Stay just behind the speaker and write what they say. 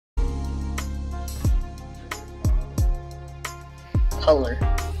color.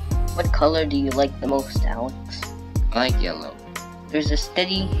 What color do you like the most, Alex? I like yellow. There's a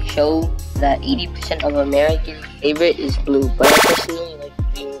study show that 80% of Americans' favorite is blue, but I personally like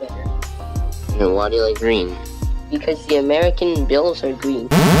green better. And why do you like green? Because the American bills are green.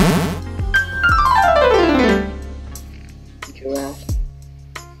 Giraffe.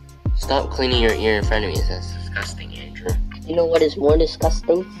 Stop cleaning your ear in front of me. That's disgusting, Andrew. You know what is more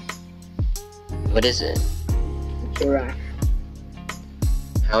disgusting? What is it? Giraffe.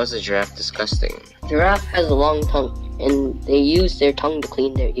 How is a giraffe disgusting? Giraffe has a long tongue, and they use their tongue to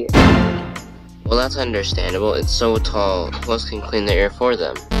clean their ear. Well, that's understandable. It's so tall, who else can clean their ear for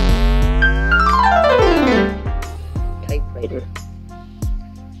them? Typewriter.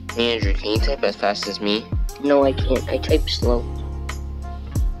 Hey Andrew, can you type as fast as me? No, I can't. I type slow.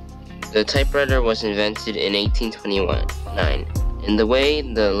 The typewriter was invented in 1829, and the way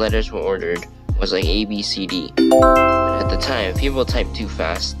the letters were ordered was like A, B, C, D. But at the time, if people typed too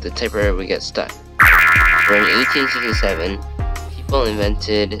fast, the typewriter would get stuck. During 1867, people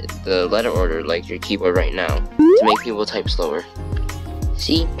invented the letter order like your keyboard right now to make people type slower.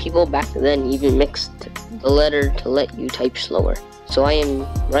 See, people back then even mixed the letter to let you type slower. So I am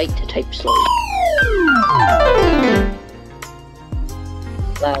right to type slower.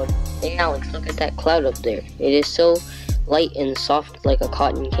 Cloud. Hey Alex, look at that cloud up there. It is so light and soft like a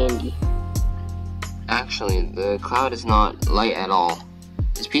cotton candy. Actually, the cloud is not light at all.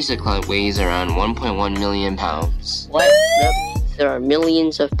 This piece of cloud weighs around 1.1 million pounds. What? That means there are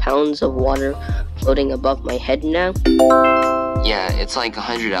millions of pounds of water floating above my head now? Yeah, it's like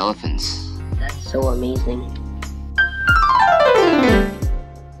 100 elephants. That's so amazing.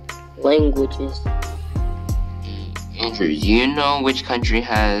 Languages. Andrew, do you know which country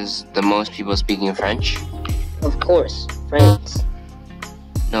has the most people speaking French? Of course, France.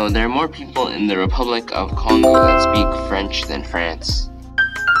 No, there are more people in the Republic of Congo that speak French than France.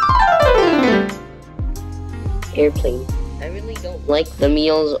 Airplane. I really don't like the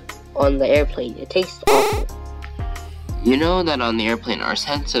meals on the airplane. It tastes awful. You know that on the airplane, our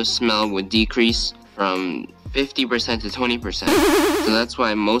sense of smell would decrease from 50% to 20%. So that's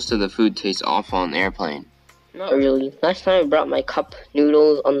why most of the food tastes awful on the airplane. Not really. Last time I brought my cup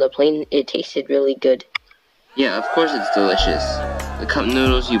noodles on the plane, it tasted really good. Yeah, of course it's delicious. The cup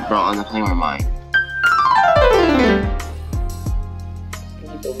noodles you brought on the plane were mine.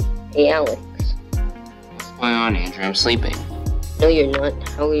 Hey Alex. What's going on, Andrew? I'm sleeping. No, you're not.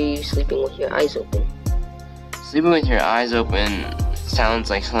 How are you sleeping with your eyes open? Sleeping with your eyes open sounds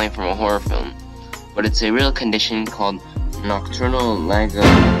like something from a horror film, but it's a real condition called nocturnal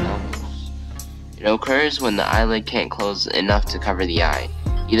lagomorphosis. It occurs when the eyelid can't close enough to cover the eye,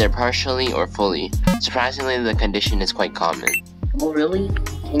 either partially or fully. Surprisingly, the condition is quite common. Oh really?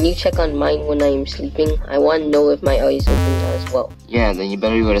 Can you check on mine when I am sleeping? I want to know if my eyes open as well. Yeah, then you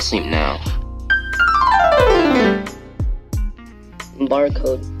better go to sleep now.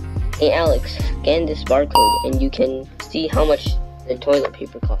 Barcode. Hey Alex, scan this barcode and you can see how much the toilet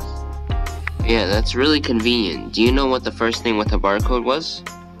paper costs. Yeah, that's really convenient. Do you know what the first thing with a barcode was?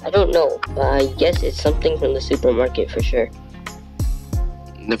 I don't know, but I guess it's something from the supermarket for sure.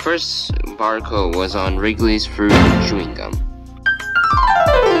 The first barcode was on Wrigley's fruit chewing gum.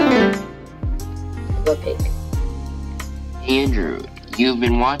 Peppa Pig. Hey Andrew, you've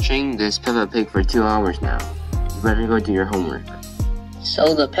been watching this Peppa Pig for 2 hours now. You better go do your homework.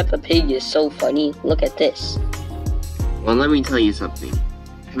 So the Peppa Pig is so funny. Look at this. Well, let me tell you something.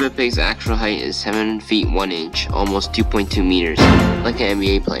 Peppa Pig's actual height is 7 feet 1 inch, almost 2.2 meters, like an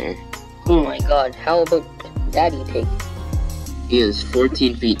NBA player. Oh my god, how about Daddy Pig? He is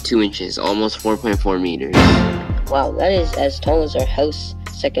 14 feet 2 inches, almost 4.4 meters. Wow, that is as tall as our house,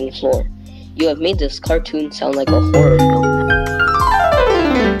 second floor. You have made this cartoon sound like a horror film.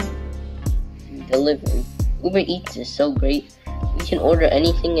 Delivery. Uber Eats is so great. We can order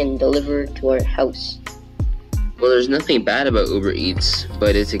anything and deliver to our house. Well, there's nothing bad about Uber Eats,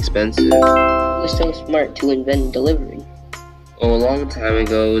 but it's expensive. Who was so smart to invent delivery? Well, a long time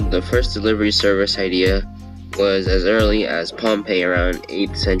ago, the first delivery service idea was as early as Pompeii around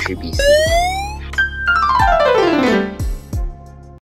 8th century BC.